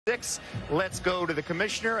6. Let's go to the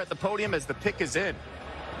commissioner at the podium as the pick is in.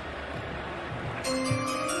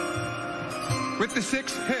 With the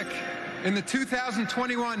 6th pick in the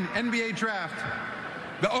 2021 NBA Draft,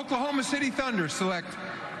 the Oklahoma City Thunder select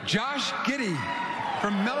Josh Giddey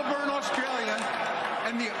from Melbourne, Australia,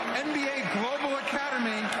 and the NBA Global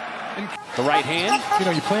Academy. The right hand. You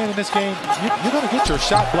know, you're playing in this game, you're going to get your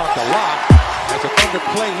shot blocked a lot as the Thunder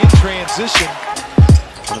play in transition.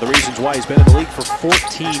 One of the reasons why he's been in the league for 14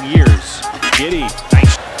 years. Giddey,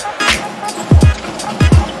 nice.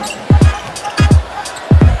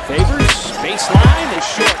 Favors, baseline, is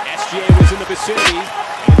short. SGA was in the vicinity.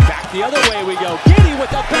 And back the other way we go. Giddey with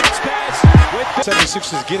the bounce pass. With the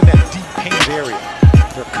 76ers get in that deep painted area.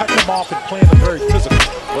 They're cutting them off and playing them very physical.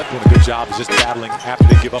 What doing a good job is just battling after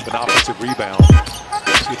they give up an offensive rebound.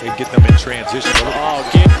 See if they get them in transition.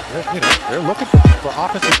 They're looking for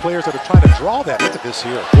offensive players that are trying to draw that. Look at this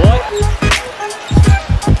here. What?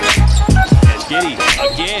 As Giddey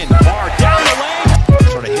again, far down the lane.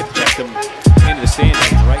 Trying to hip check them into the stands.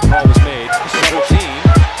 The right call was made. Double team.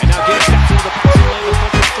 And now Giddey steps into the passing lane with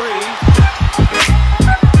number 3.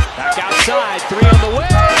 Back outside. 3 on the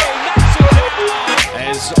way. Knocks it down.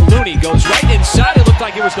 As Looney goes right inside. It looked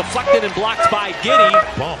like it was deflected and blocked by Giddey.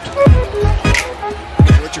 Bumped.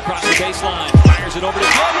 Across the baseline, fires it over to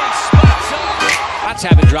Giddey, spots up. Shots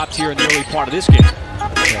haven't dropped here in the early part of this game.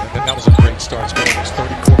 Yeah, that was a great start, scoring those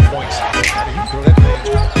 34 points. How do you throw that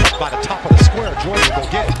thing up by the top of the square? Jordan will go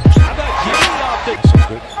get it. How about Giddey off the... Some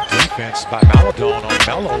good defense by Maladon on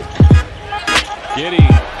Melo. Giddey,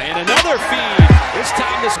 and another feed. This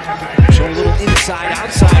time this showing a little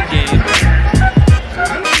inside-outside game.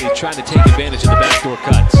 Really trying to take advantage of the backdoor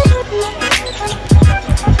cuts.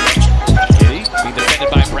 Being defended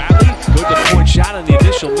by Bradley. Good point shot on the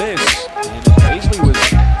initial miss. And Paisley was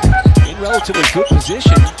in relatively good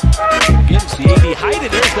position against the AD height. And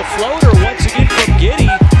there's the floater once again from Giddey.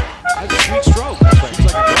 That's a sweet stroke.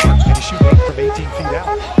 Shoots like a guard. And he shoots 8 from 18 feet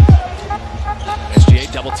out. SGA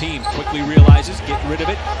double team. Quickly realizes, getting rid of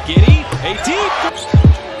it. Giddey, a deep.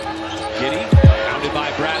 Giddey, pounded by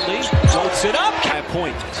Bradley. Floats it up. 5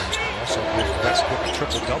 points. Also, Westbrook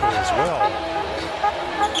triple-double as well.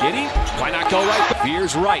 Giddey, why not go right?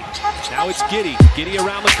 Veers right. Now it's Giddey. Giddey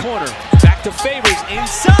around the corner. Back to Favors.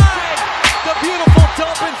 Inside. The beautiful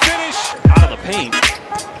dump and finish. Out of the paint.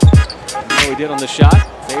 You know he did on the shot.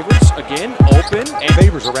 Favors again. Open. And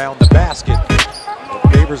Favors around the basket.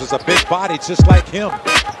 Favors is a big body just like him.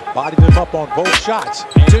 Bodied him up on both shots.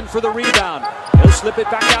 And in for the rebound. He'll slip it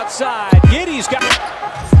back outside. Giddey's got...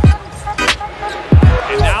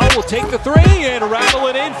 And now we'll take the 3 and rattle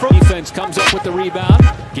it in. From defense comes up with the rebound.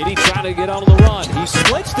 Giddey trying to get on the run. He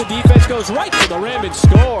splits the defense, goes right to the rim and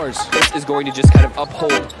scores. This is going to just kind of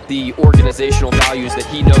uphold the organizational values that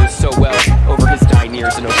he knows so well over his 9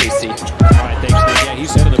 years in OKC. All right, thanks. Yeah, he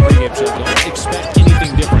said in the pregame show, don't expect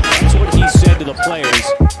anything different. That's what he said to the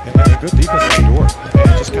players. And good defense on the door.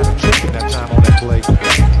 And just kind of tripping that time on that play.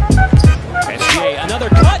 SGA, another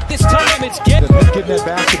cut. This time it's Giddey. Getting that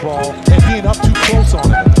basketball and being up too close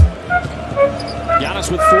on it.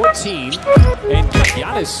 Giannis with 14, and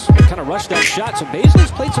Giannis kind of rushed that shot, so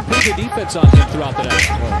Paisley's played some pretty good defense on him throughout the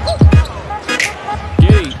night.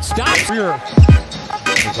 Giddey stops.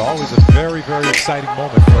 It's always a very, very exciting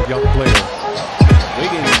moment for a young player.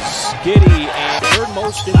 Wiggins, Giddey, and third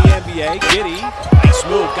most in the NBA. Giddey, nice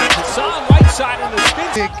move, got Hassan right side in the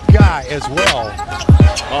spin. Big guy as well.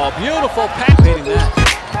 Oh, beautiful pack painting that.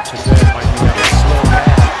 Today might be having a slow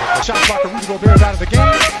half. The shot clock of Rudy Gobert is out of the game.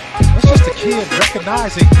 That's just a kid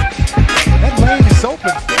recognizing when that lane is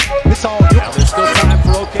open, it's all yours. Now there's still time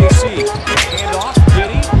for OKC. Hand off,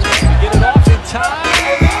 Giddey, get it off in time.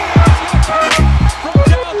 From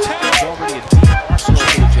downtown. It's already a deep arsenal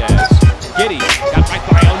for the Jazz. Giddey got right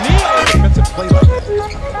by O'Neal. Defensive play like that.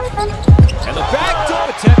 And the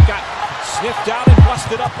backdoor attempt got sniffed out and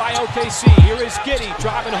busted up by OKC. Here is Giddey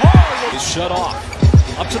driving hard. Is shut off.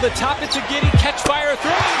 Up to the top, it's a Giddey catch fire 3 to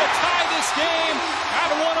tie this game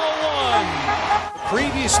at 101.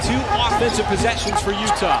 Previous 2 offensive possessions for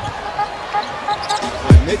Utah.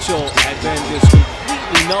 Mitchell had been just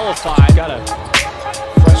completely nullified. Got a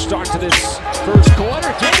fresh start to this first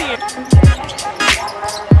quarter.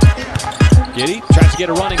 Giddey tries to get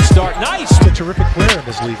a running start. Nice. A terrific player in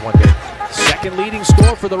this league one day. Second leading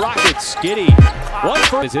scorer for the Rockets. Giddey. One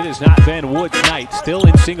for as it has not been Wood's night. Still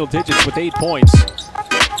in single digits with 8 points.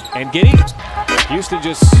 And Giddey, Houston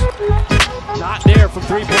just not there from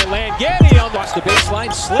 3-point land. Giddey on the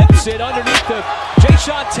baseline, slips it underneath the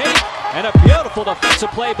Jayshawn Tate, and a beautiful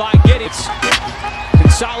defensive play by Giddey. It's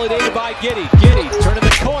consolidated by Giddey. Giddey turning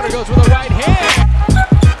the corner, goes with a right hand.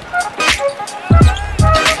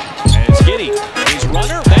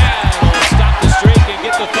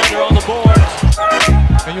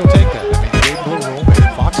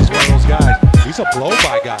 a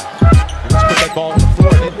blow-by guy. Let's put that ball on the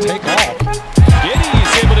floor and then take off. Giddey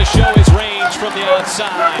is able to show his range from the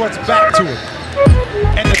outside. It's back to him.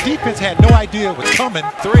 And the defense had no idea it was coming.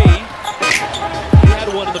 Three. He had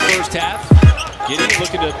one in the first half. Giddey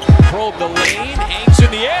looking to probe the lane. Hangs in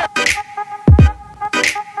the air.